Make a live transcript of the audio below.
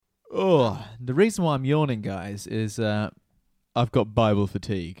Oh, the reason why I'm yawning, guys, is I've got Bible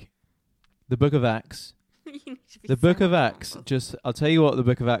fatigue. The Book of Acts. The Book of Acts, I'll tell you what the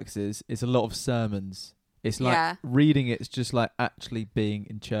Book of Acts is. It's a lot of sermons. It's like reading it's just like actually being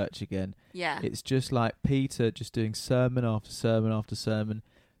in church again. Yeah. It's just like Peter just doing sermon after sermon after sermon,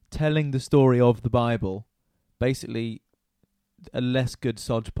 telling the story of the Bible. Basically, a less good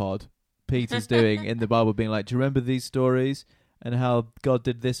Sodge Pod Peter's doing in the Bible, being like, do you remember these stories and how God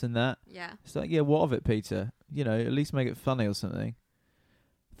did this and that? Yeah. It's like, yeah, what of it, Peter? You know, at least make it funny or something.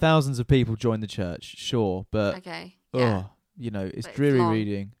 Thousands of people join the church, sure, but okay. Yeah. you know, it's But dreary it's long.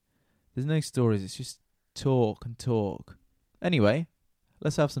 reading. There's no stories. It's just talk and talk. Anyway,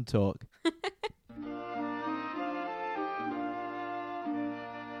 let's have some talk.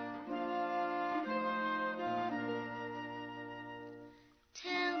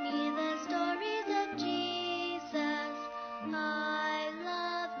 Tell me the stories of Jesus. I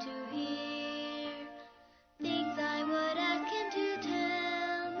love to hear things I would ask him to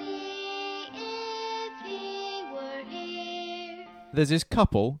tell me if he were here. There's this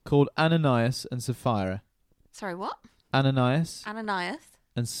couple called Ananias and Sapphira. Sorry, what? Ananias Ananias.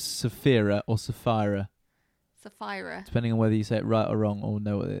 and Sapphira or Sapphira, Sapphira. depending on whether you say it right or wrong or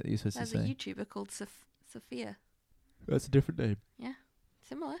know what you're supposed There's to a say. YouTuber called Sophia. That's a different name. Yeah.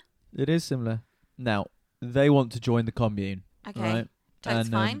 Similar. It is similar. Now, they want to join the commune. Okay. Right? That's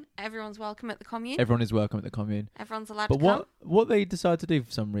And, fine. Everyone's welcome at the commune. Everyone is welcome at the commune. Everyone's allowed But to come. what they decide to do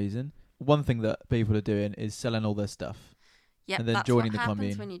for some reason, one thing that people are doing is selling all their stuff. Yep, and then that's joining what the happens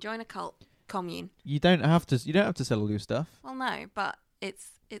commune. when you join a commune. You don't have to sell all your stuff. Well, no, but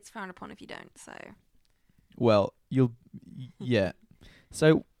it's frowned upon if you don't. So Well, yeah.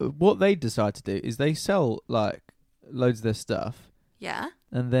 So what they decide to do is they sell like loads of their stuff, yeah,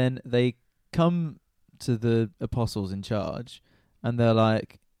 and then they come to the apostles in charge, and they're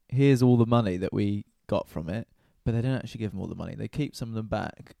like, "Here's all the money that we got from it," but they don't actually give them all the money. They keep some of them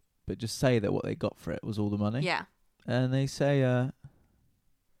back, but just say that what they got for it was all the money. yeah, And they say,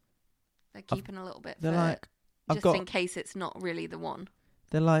 they're keeping a little bit. they're for like, just in case it's not really the one.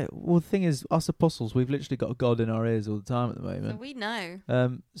 they're like, well, the thing is, us apostles, we've literally got God in our ears all the time at the moment. So we know.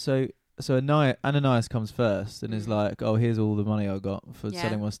 So Ananias comes first and is like, "Oh, here's all the money I got for Yeah.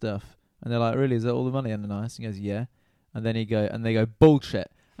 selling my stuff." And they're like, "Really? Is that all the money, Ananias?" And he goes, "Yeah." And then they go,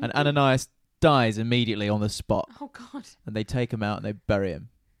 "Bullshit!" And Ananias dies immediately on the spot. Oh God. And they take him out and they bury him.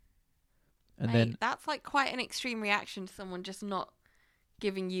 And Mate, then that's like quite an extreme reaction to someone just not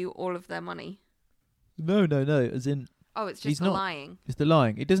giving you all of their money. no, as in Oh, it's He's just not. lying. it's the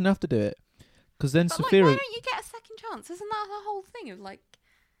lying. He doesn't have to do it because then But like, Sapphira. why don't you get a second chance? Isn't that the whole thing of like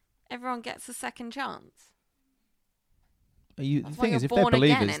everyone gets a second chance? The That's why thing is, you're if they're born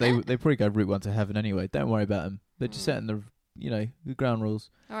again, believers, they innit? they probably go route one to heaven anyway. Don't worry about them. They're just setting the ground rules.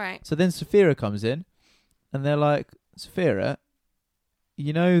 All right. So then Sapphira comes in, and they're like, "Sapphira,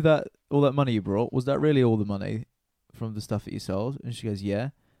 you know that all that money you brought, was that really all the money from the stuff that you sold?" And she goes,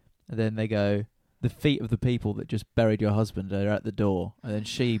 "Yeah." And then they go, "The feet of the people that just buried your husband are at the door." And then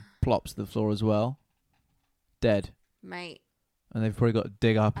she plops to the floor as well, dead. Mate, And they've probably got to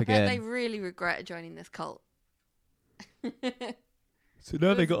dig up I again. bet they really regret joining this cult. So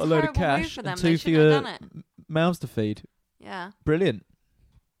now It they was got a a load of terrible move cash for and them. two They shouldn't have done fewer mouths to feed. Yeah. Brilliant.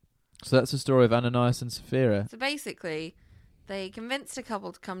 So that's the story of Ananias and Sapphira. So basically, they convinced a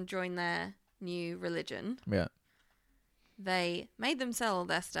couple to come join their new religion. Yeah. They made them sell all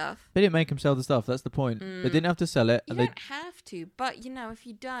their stuff. They didn't make them sell the stuff. That's the point. They didn't have to sell it. You And they don't have to, but you know, if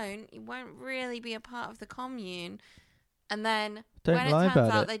you don't, you won't really be a part of the commune. And then Don't when it lie turns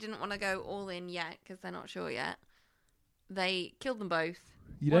about out it. they didn't want to go all in yet because they're not sure yet, they killed them both.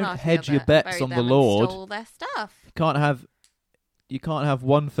 You one don't after hedge the your other, bets buried on the them and Lord. Stole their stuff. You can't have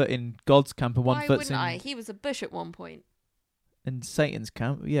one foot in God's camp and one Why foot wouldn't I? He was a bush at one point. in Satan's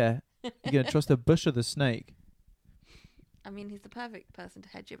camp. Yeah. You're going to trust a bush or the snake? I mean, he's the perfect person to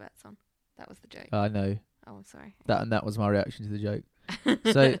hedge your bets on. That was the joke. I know. Oh, I'm sorry. That was my reaction to the joke.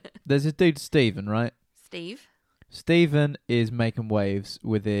 So there's a dude, Stephen, right? Steve. Stephen is making waves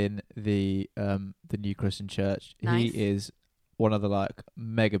within the New Christian Church. Nice. He is one of the like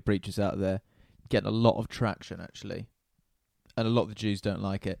mega preachers out there, getting a lot of traction actually, and a lot of the Jews don't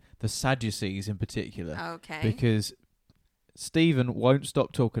like it. The Sadducees in particular, Okay. because Stephen won't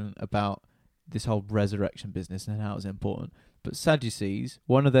stop talking about this whole resurrection business and how it's important. But Sadducees,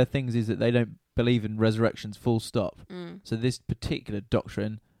 one of their things is that they don't believe in resurrections full stop. So this particular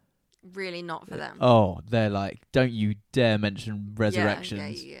doctrine, Really not for them. they're like, don't you dare mention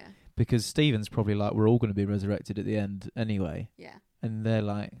resurrections. Yeah. Because Stephen's probably like, we're all going to be resurrected at the end anyway. Yeah. And they're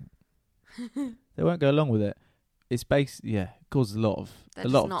like, they won't go along with it. it's it causes a lot of They're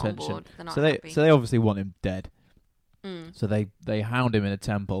lot just of not tension. on board. They're not So happy. they obviously want him dead. Mm. So they hound him in a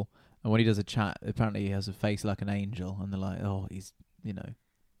temple, and when he does a chat, apparently he has a face like an angel, and they're like, oh, he's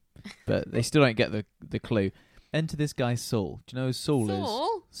but they still don't get the clue. Enter this guy Saul. Do you know who Saul is?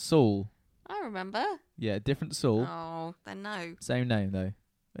 Saul? Saul. I remember. Yeah, different Saul. Oh, then no. Same name though.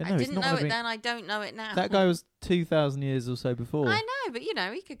 No, I it's didn't not know gonna it be- then. I don't know it now. That guy was 2,000 years or so before. I know, but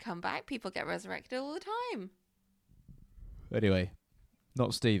he could come back. People get resurrected all the time. Anyway,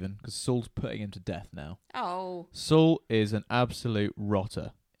 not Stephen, because Saul's putting him to death now. Oh. Saul is an absolute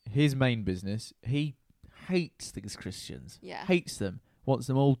rotter. His main business, he hates these Christians. Yeah. Hates them. Wants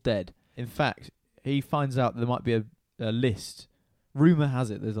them all dead. In fact, he finds out there might be a list. Rumour has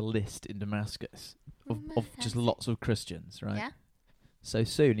it there's a list in Damascus of just lots of Christians, right? Yeah. So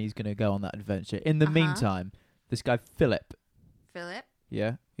soon he's going to go on that adventure. In the Uh-huh. meantime, this guy Philip, Philip.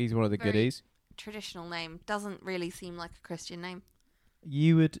 yeah, he's one of the Very- goodies. Traditional name. Doesn't really seem like a Christian name.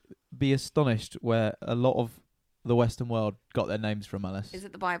 You would be astonished where a lot of the Western world got their names from, Alice. Is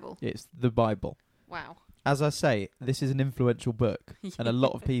it the Bible? It's the Bible. Wow. As I say, this is an influential book, and a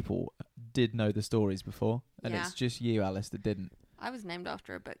lot of people did know the stories before, and Yeah. it's just you, Alice, that didn't. I was named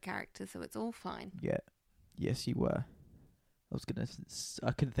after a book character, so it's all fine. Yeah. Yes, you were.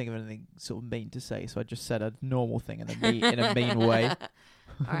 I couldn't think of anything sort of mean to say, so I just said a normal thing in a mean way.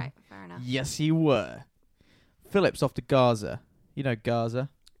 All right, fair enough. Yes, you were. Philip's off to Gaza. You know Gaza,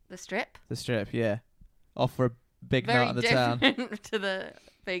 The Strip? the strip, yeah. Off for a big Very night on the town. different to the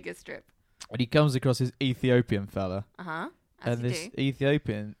Vegas Strip. And he comes across this Ethiopian fella. Uh-huh. As And you this do.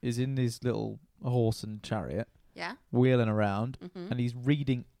 Ethiopian is in his little horse and chariot, Yeah? wheeling around, Mm-hmm. and he's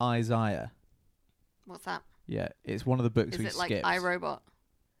reading Isaiah. What's that? Yeah, it's one of the books Is we it like skipped. iRobot?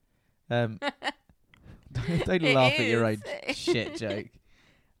 Don't It laugh at your own is. shit joke.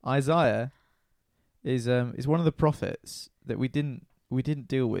 Isaiah is one of the prophets that we didn't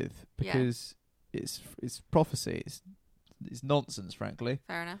deal with Yeah. because it's prophecy. It's nonsense, frankly.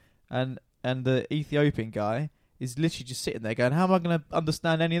 Fair enough. And the Ethiopian guy is literally just sitting there going, "How am I going to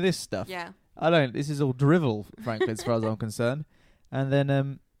understand any of this stuff? Yeah. I don't. This is all drivel, frankly, as far as I'm concerned." And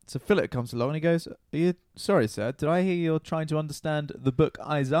then so Philip comes along and he goes, "Sorry, sir, did I hear you're trying to understand the book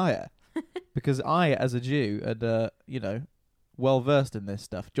Isaiah? Because I, as a Jew, and well versed in this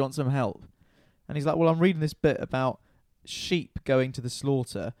stuff. Do you want some help?" And he's like, "Well, I'm reading this bit about sheep going to the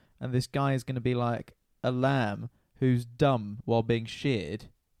slaughter, and this guy is going to be like a lamb who's dumb while being sheared."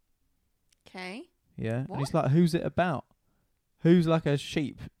 Okay. Yeah, and he's What? like, "Who's it about? Who's like a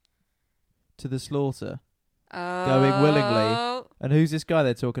sheep to the slaughter?" Going willingly. And who's this guy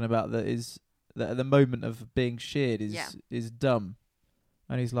they're talking about that at the moment of being sheared Yeah. is dumb?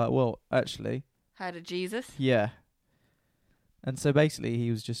 And he's like, "Well, actually, Heard of Jesus? yeah." And so basically, he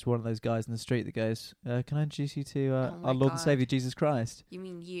was just one of those guys in the street that goes, "Can I introduce you to Oh my our Lord and God. Savior Jesus Christ?" You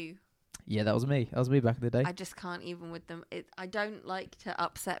mean you? Yeah, that was me. That was me back in the day. I just can't even with them. I don't like to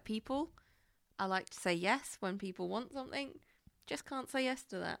upset people. I like to say yes when people want something. Just can't say yes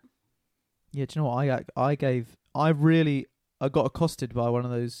to that. Yeah, do you know what? I got accosted by one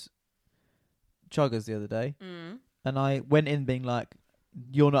of those chuggers the other day, Mm. and I went in being like,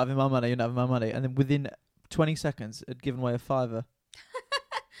 "You're not having my money. You're not having my money." And then within 20 seconds, had given away a £5.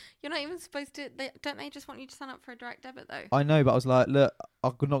 You're not even supposed to. Don't they just want you to sign up for a direct debit though? I know, but I was like, "Look,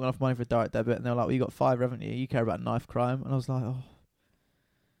 I've got not enough money for a direct debit." And they were like, "Well, you got £5, haven't you? You care about knife crime." And I was like, "Oh."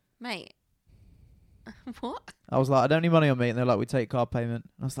 Mate. What? I was like, "I don't need money on me." And they're like, "We take card payment."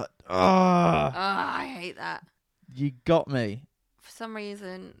 And I was like, Oh, "Ah, I hate that. you got me." For some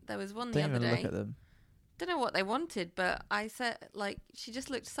reason, there was one the Don't other even day. look at them. Don't know what they wanted, but I said, like, she just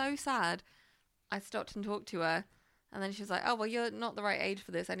looked so sad. I stopped and talked to her, and then she was like, "Oh, well, you're not the right age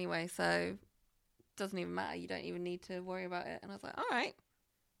for this anyway, so it doesn't even matter. You don't even need to worry about it." And I was like, "All right.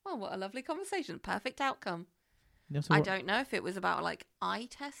 Well, what a lovely conversation. Perfect outcome." Yeah, so I what- don't know if it was about, like, eye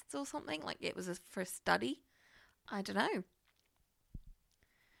tests or something. Like, it was for a study. I don't know.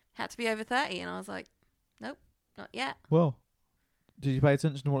 Had to be over 30, and I was like, nope, not yet. Well, did you pay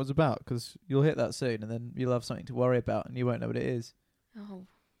attention to what it was about? Because you'll hit that soon, and then you'll have something to worry about, and you won't know what it is. Oh,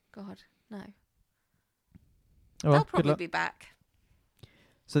 God, no. Oh, well, They'll good probably luck. be back.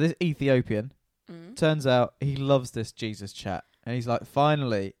 So this Ethiopian, Mm. turns out he loves this Jesus chat, and he's like,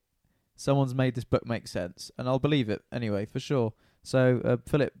 "Finally, someone's made this book make sense," and I'll believe it anyway for sure. So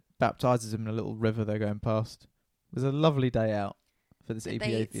Philip baptizes him in a little river they're going past. It was a lovely day out for this Did they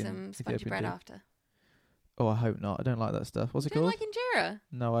eat Ethiopian. some spongy Ethiopian bread dude. after? Oh, I hope not. I don't like that stuff. What's You it don't called? like injera?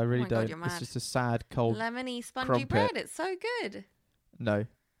 No, I really my God, don't. you're It's mad. just a sad, cold. Lemony spongy crumpet. bread. It's so good. No,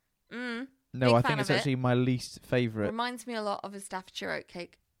 Mm. no. Big I fan think it's of it. actually my least favourite. Reminds me a lot of a Staffordshire oat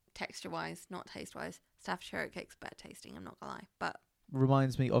cake, texture-wise, not taste-wise. Staffordshire oatcake's better tasting, I'm not gonna lie. But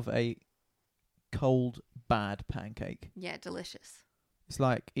Reminds me of a cold, bad pancake. yeah, delicious. It's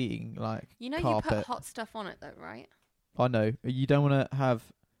like eating like You know carpet. you put hot stuff on it though, right? I know. You don't want to have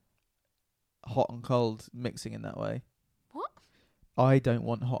hot and cold mixing in that way. What? I don't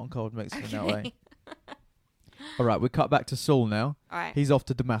want hot and cold mixing in that way. Okay. All right, we cut back to Saul now. All right. He's off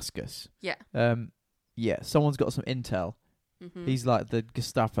to Damascus. Yeah. Yeah, someone's got some intel. Mm-hmm. He's like the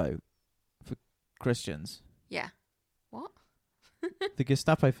Gestapo for Christians. Yeah. What? The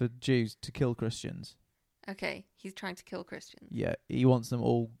Gestapo for Jews to kill Christians. Okay, he's trying to kill Christians. Yeah, he wants them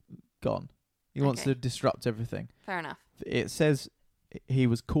all gone. He wants Okay. to disrupt everything. Fair enough. It says he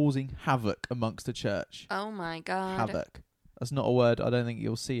was causing havoc amongst the church. Oh my god. Havoc. That's not a word I don't think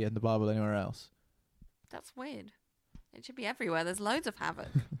you'll see in the Bible anywhere else. That's weird. It should be everywhere. There's loads of havoc.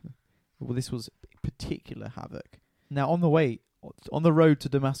 Well, this was particular havoc. Now, on the way, on the road to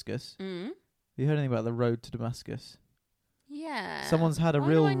Damascus, Mm. have you heard anything about the road to Damascus? Yeah. Someone's had a Why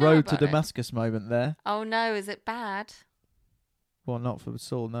do real I know road to about it? Damascus moment there. Oh no, is it bad? Well, not for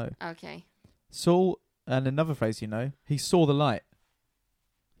Saul, no. Okay. Saul, and another phrase you know, he saw the light.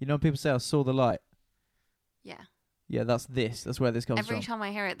 You know when people say, I saw the light? Yeah. Yeah, that's this. That's where this comes Every from. time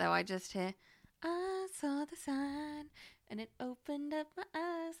I hear it though, I just hear, I saw the sign and it opened up my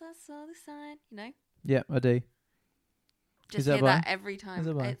eyes. I saw the sign. You know? Yeah, I do. Just that hear by? that every time. Is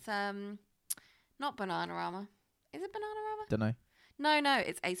that by? It's not Bananarama. Is it Bananarama? Don't know. No,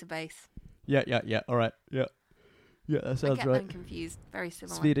 it's Ace of Base. Yeah. All right. Yeah, that I sounds get right. them confused. Very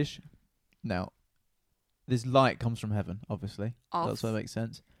similar. Swedish. Now, this light comes from heaven, obviously. Of. That's what makes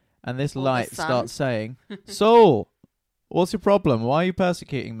sense. And this Or the light sun. starts saying, Saul, what's your problem? Why are you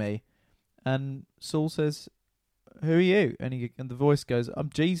persecuting me? And Saul says, who are you? And the voice goes, I'm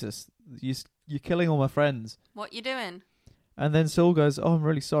Jesus. You're killing all my friends. What you doing? And then Saul goes, oh, I'm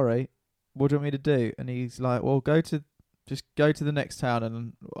really sorry. What do you want me to do? And he's like, well, just go to the next town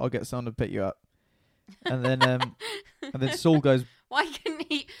and I'll get someone to pick you up. And then Saul goes, Why couldn't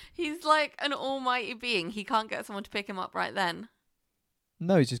he? He's like an almighty being. He can't get someone to pick him up right then.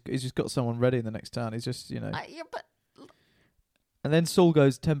 no, he's just got someone ready in the next town. He's just, Yeah, but And then Saul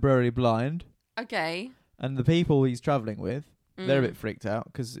goes temporarily blind. okay. And the people he's travelling with, they're a Mm. bit freaked out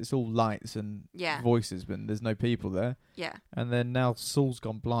because it's all lights and Yeah. voices, but there's no people there. Yeah. And then now Saul's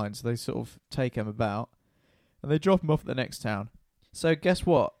gone blind, so they sort of take him about and they drop him off at the next town. So guess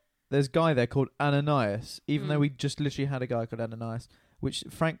what? There's a guy there called Ananias, even though we just literally had a guy called Ananias, which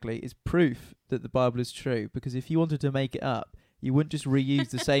frankly is proof that the Bible is true, because if you wanted to make it up, you wouldn't just reuse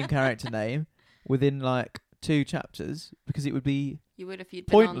the same character name within like 2 chapters, because it would be You would if you'd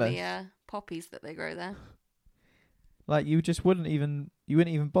been Pointless. on the poppies that they grow there. like you wouldn't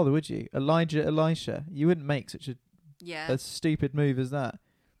even bother, would you? Elisha, you wouldn't make such Yeah. a stupid move as that.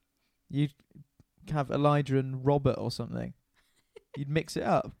 You'd have Elijah and Robert or something. You'd mix it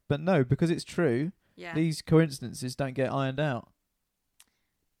up. But no, because it's true, Yeah. these coincidences don't get ironed out.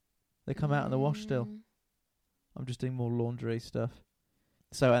 They come out in the wash still. Mm. I'm just doing more laundry stuff.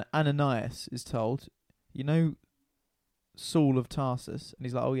 So Ananias is told, you know Saul of Tarsus? And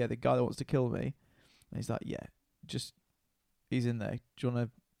he's like, oh yeah, the guy that wants to kill me. And he's like, yeah, he's in there. Do you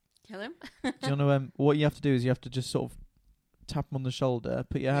want Kill him? to, what you have to do is you have to just sort of tap him on the shoulder,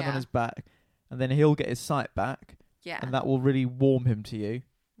 put your hand on Yeah. his back, and then he'll get his sight back, Yeah. and that will really warm him to you.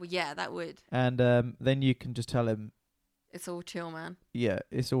 Well, yeah, that would. And then you can just tell him, It's all chill, man. yeah,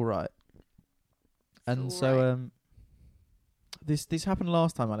 it's all right. It's And all so right. this happened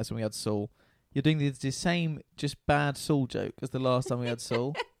last time, Alice, when we had Saul. You're doing the same just bad Saul joke as the last time we had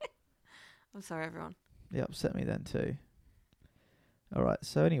Saul. I'm sorry, everyone. It upset me then too. All right.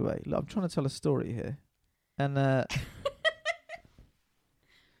 So anyway, look, I'm trying to tell a story here, and I'm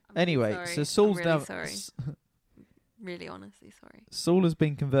anyway, sorry. so Saul's I'm now really sorry. Really, honestly, sorry. Saul has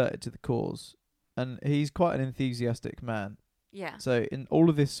been converted to the cause, and he's quite an enthusiastic man. Yeah. So in all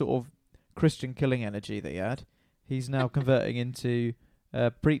of this sort of Christian killing energy that he had, he's now converting into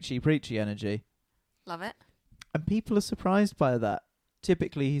preachy energy, Love it. and people are surprised by that.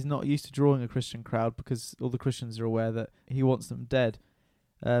 Typically, he's not used to drawing a Christian crowd because all the Christians are aware that he wants them dead.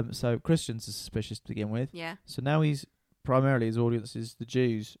 So Christians are suspicious to begin with. Yeah. So now his audience is the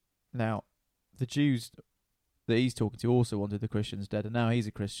Jews. Now, the Jews that he's talking to also wanted the Christians dead, and now he's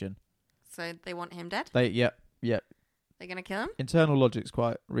a Christian. So they want him dead? Yep. They're going to kill him? Internal logic's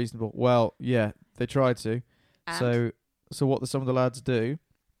quite reasonable. Well, yeah, they tried to. And? So what some of the lads do,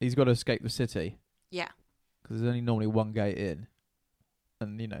 he's got to escape the city. Yeah. Because there's only normally one gate in.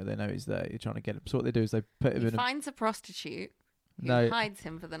 And, they know he's there. You're trying to get him. So what they do is they put him He in finds a prostitute who No. hides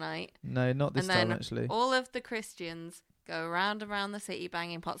him for the night. No, not this and time, then actually. all of the Christians go around the city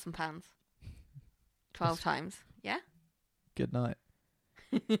banging pots and pans. 12 times. Yeah? Good night.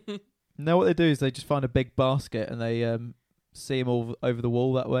 No, what they do is they just find a big basket and they see him all over the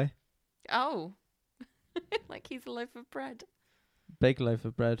wall that way. Oh. Like he's a loaf of bread. Big loaf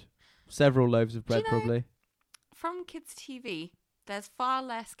of bread. Several loaves of Do you bread, know- probably. From kids' TV, there's far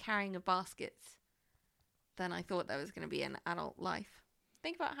less carrying of baskets than I thought there was going to be in adult life.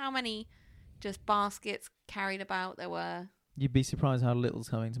 Think about how many just baskets carried about there were. You'd be surprised how little's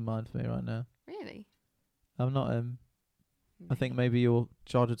coming to mind for me right now. Really? I'm not. I think maybe your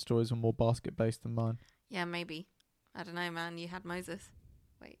childhood stories were more basket based than mine. Yeah, maybe. I don't know, man. You had Moses.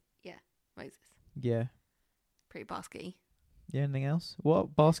 Wait, yeah, Moses. Yeah. Pretty baskety. Yeah. Anything else?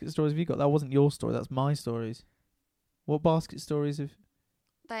 What basket stories have you got? That wasn't your story. That's my stories. What basket stories have?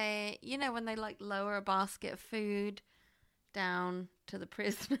 They, you know, when they like lower a basket of food down to the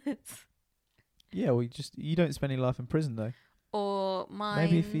prisoners, Yeah. Well, you don't spend any life in prison though. or mines,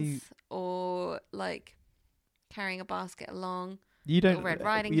 Maybe if you- or like carrying a basket along. You don't. Red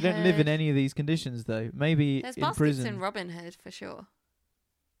Riding You don't live in Hood. any of these conditions though. Maybe There's in baskets prison. in Robin Hood for sure.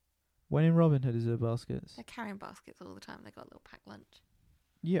 When in Robin Hood is there baskets? They're carrying baskets all the time. They got a little packed lunch.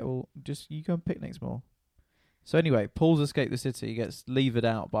 Yeah. Well, just you go on picnics more. So anyway, Paul's escaped the city. He gets levered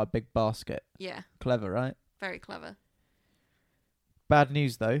out by a big basket. Yeah, Clever, right? very clever. Bad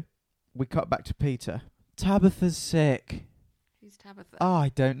news though. We cut back to Peter. Tabitha's sick. Who's Tabitha? Oh, I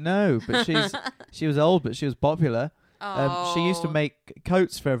don't know, but she was old, but she was popular. Oh. She used to make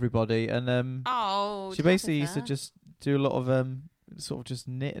coats for everybody, and Oh, she basically used to Tabitha. just do a lot of sort of just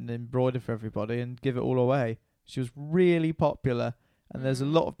knit and embroider for everybody and give it all away. She was really popular, and there's a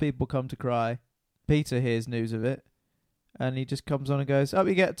Mm. lot of people come to cry. Peter hears news of it, and he just comes on and goes, "Up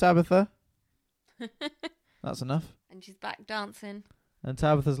you get, Tabitha." That's enough. And she's back dancing. And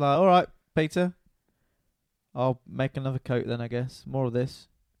Tabitha's like, "All right, Peter, I'll make another coat then, I guess. More of this."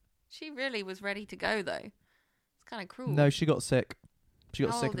 She really was ready to go, though. It's kind of cruel. No, she got sick. She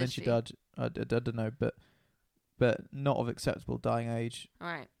got How sick old and then is she she? died. I don't know, but not of acceptable dying age. All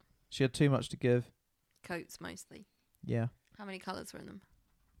right. She had too much to give. Coats, mostly. Yeah, How many colours were in them?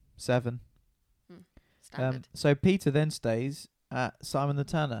 7. Standard. So Peter then stays at Simon the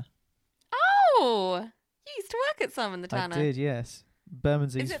Tanner. Oh! You used to work at Simon the Tanner. I did, yes.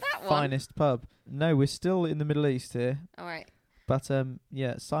 Bermondsey's Is it that one? finest pub. No, we're still in the Middle East here. All right. But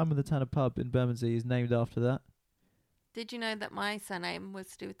yeah, Simon the Tanner pub in Bermondsey is named after that. Did you know that my surname was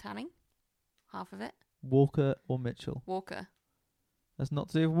to do with tanning? Half of it. Walker or Mitchell. Walker. That's not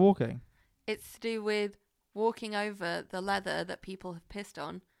to do with walking. It's to do with walking over the leather that people have pissed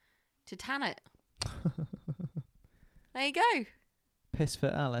on to tan it. There you go. Piss for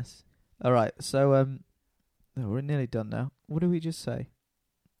Alice. All right, so oh, we're nearly done now. What did we just say?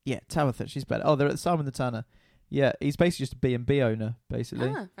 Yeah, Tabitha, she's better. Oh, they're at Simon the Tanner. Yeah, he's basically just a B&B owner, basically.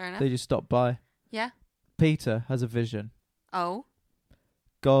 Ah, fair enough. They just stop by. Yeah. Peter has a vision. Oh.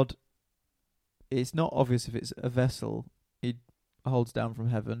 God, it's not obvious if it's a vessel he holds down from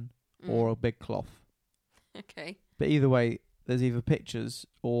heaven or a big cloth. Okay. But either way, there's either pictures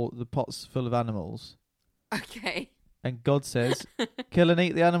or the pot's full of animals. Okay. And God says, "Kill and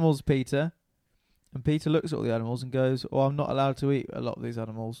eat the animals, Peter." And Peter looks at all the animals and goes, "Oh, I'm not allowed to eat a lot of these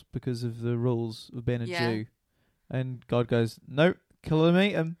animals because of the rules of being a Yeah. Jew." And God goes, "Nope, kill them,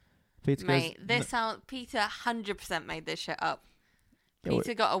 eat them." Peter Mate, goes, this sound Peter 100% made this shit up. Yeah, well-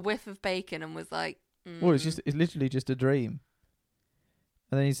 Peter got a whiff of bacon and was like, Well, it's literally just a dream.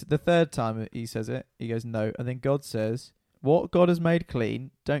 And then the third time he says it, he goes, "No." And then God says, "What God has made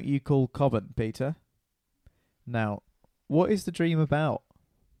clean, don't you call common, Peter." Now, what is the dream about?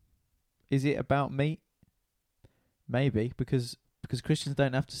 Is it about meat? Maybe, because Christians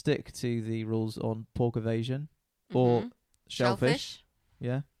don't have to stick to the rules on pork evasion or Mhm. shellfish.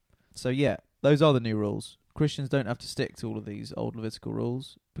 Yeah. So yeah, those are the new rules. Christians don't have to stick to all of these old Levitical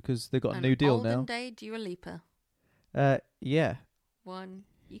rules because they've got a An new deal olden now. day Dua Lipa. Yeah. One,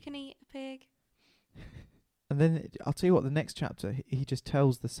 you can eat a pig. And then I'll tell you what, the next chapter he just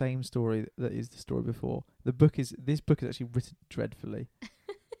tells the same story that is the story before. This book is actually written dreadfully.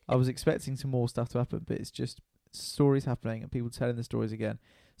 I was expecting some more stuff to happen, but it's just stories happening and people telling the stories again.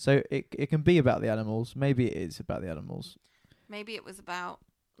 So it can be about the animals. Maybe it is about the animals. Maybe it was about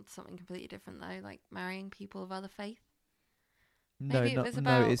something completely different though, like marrying people of other faith. No, Maybe it not, was no,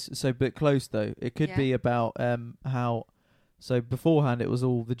 about- it's so bit close though. It could Yeah. be about how. So beforehand it was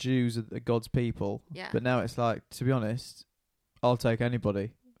all the Jews are God's people, Yeah. but now it's like, to be honest, I'll take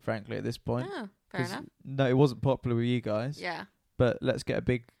anybody. Frankly, at this point, Oh, fair 'Cause enough. no, it wasn't popular with you guys. Yeah. But let's get a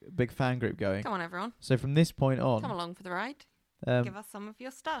big fan group going. Come on, everyone. So from this point Come on, along for the ride. Give um, us some of your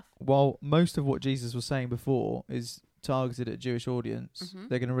stuff. while most of what Jesus was saying before is targeted at Jewish audience, Mhm.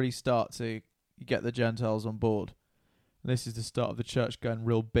 they're going to really start to, get the Gentiles on board. And this is the start of the church going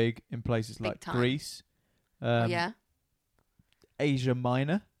real big in places Big like time. Greece, Yeah. Asia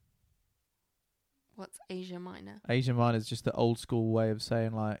Minor. What's Asia Minor? Asia Minor is just the old school way of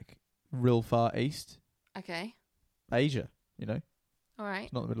saying like real far east. Okay. Asia, you know, All right.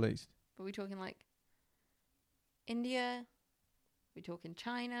 it's not the Middle East. But we talking like India? We talking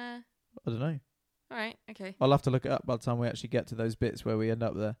China? I don't know. All right. Okay. I'll have to look it up by the time we actually get to those bits where we end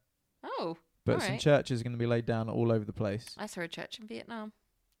up there. Oh, But All some right. churches are going to be laid down all over the place. I saw a church in Vietnam.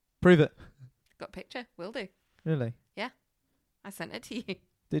 Prove it. Got a picture. Will do. Really? I sent it to you.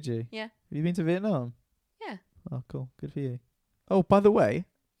 Did you? Yeah. Have you been to Vietnam? Yeah. Oh, cool. Good for you. Oh, by the way,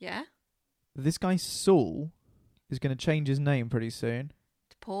 Yeah. this guy Saul is going to change his name pretty soon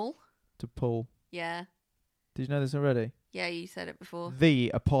To Paul. to Paul. Yeah. Did you know this already? Yeah, you said it before.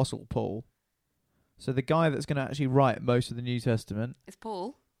 The Apostle Paul. So the guy that's going to actually write most of the New Testament It's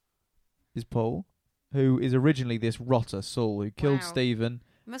Paul. is Paul, who is originally this rotter Saul who killed Wow. Stephen.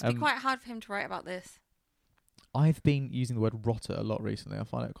 It must be quite hard for him to write about this. I've been using the word rotter a lot recently. I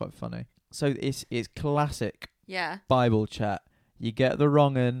find it quite funny. So it's classic Yeah. Bible chat. You get the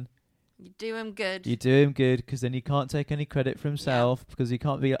wrong un, You do him good. you do him good, because then he can't take any credit for himself, because he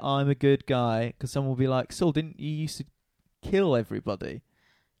can't be, I'm a good guy, because someone will be like, Saul, didn't you used to kill everybody?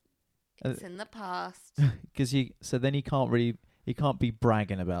 It's in the past. Because so then he can't be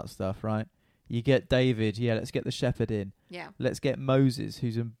bragging about stuff, right? You get David, yeah, let's get the shepherd in. Yeah. Let's get Moses,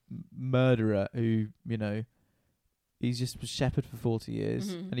 who's a murderer, who, you know, he's just a shepherd for 40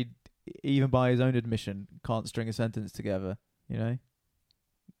 years, Mhm. and he, even by his own admission, can't string a sentence together, you know?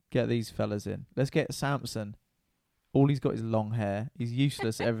 Get these fellas in. Let's get Samson. All he's got is long hair. He's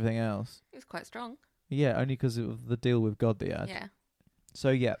useless at everything else. He was quite strong. Yeah, only because of the deal with God that he had. Yeah. So,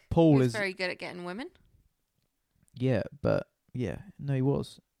 yeah, He Paul was is... very good at getting women. Yeah, but... Yeah, no, he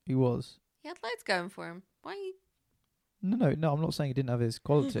was. He was. He had loads going for him. Why you... No, I'm not saying he didn't have his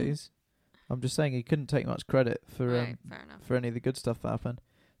qualities. I'm just saying he couldn't take much credit for Right, fair enough. for any of the good stuff that happened.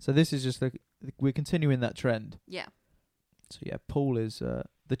 So this is just we're continuing that trend. Yeah. So yeah, Paul is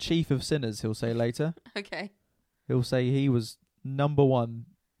the chief of sinners. He'll say later. Okay. He'll say he was number one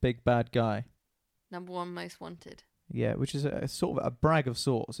big bad guy. Number one most wanted. Yeah, which is a sort of a brag of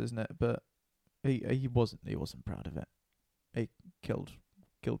sorts, isn't it? But he wasn't proud of it. He killed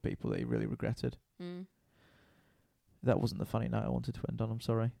people that he really regretted. Mm. That wasn't the funny note I wanted to end on. I'm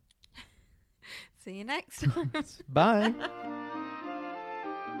sorry. See you next time. Bye.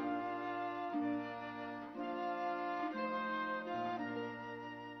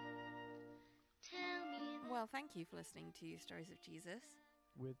 Tell me Well, thank you for listening to Stories of Jesus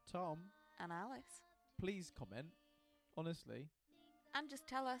With Tom, and Alice. please comment. Honestly. And just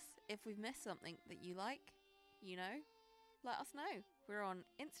tell us if we've missed something that you like. You know, let us know. We're on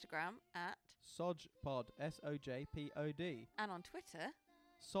Instagram at Sojpod, SOJPOD. and on Twitter.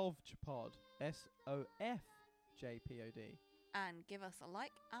 Sovjpod, SOFJPOD. And give us a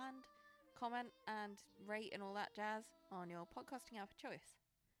like and comment and rate and all that jazz on your podcasting app of choice.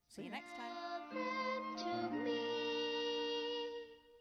 See you next time. love.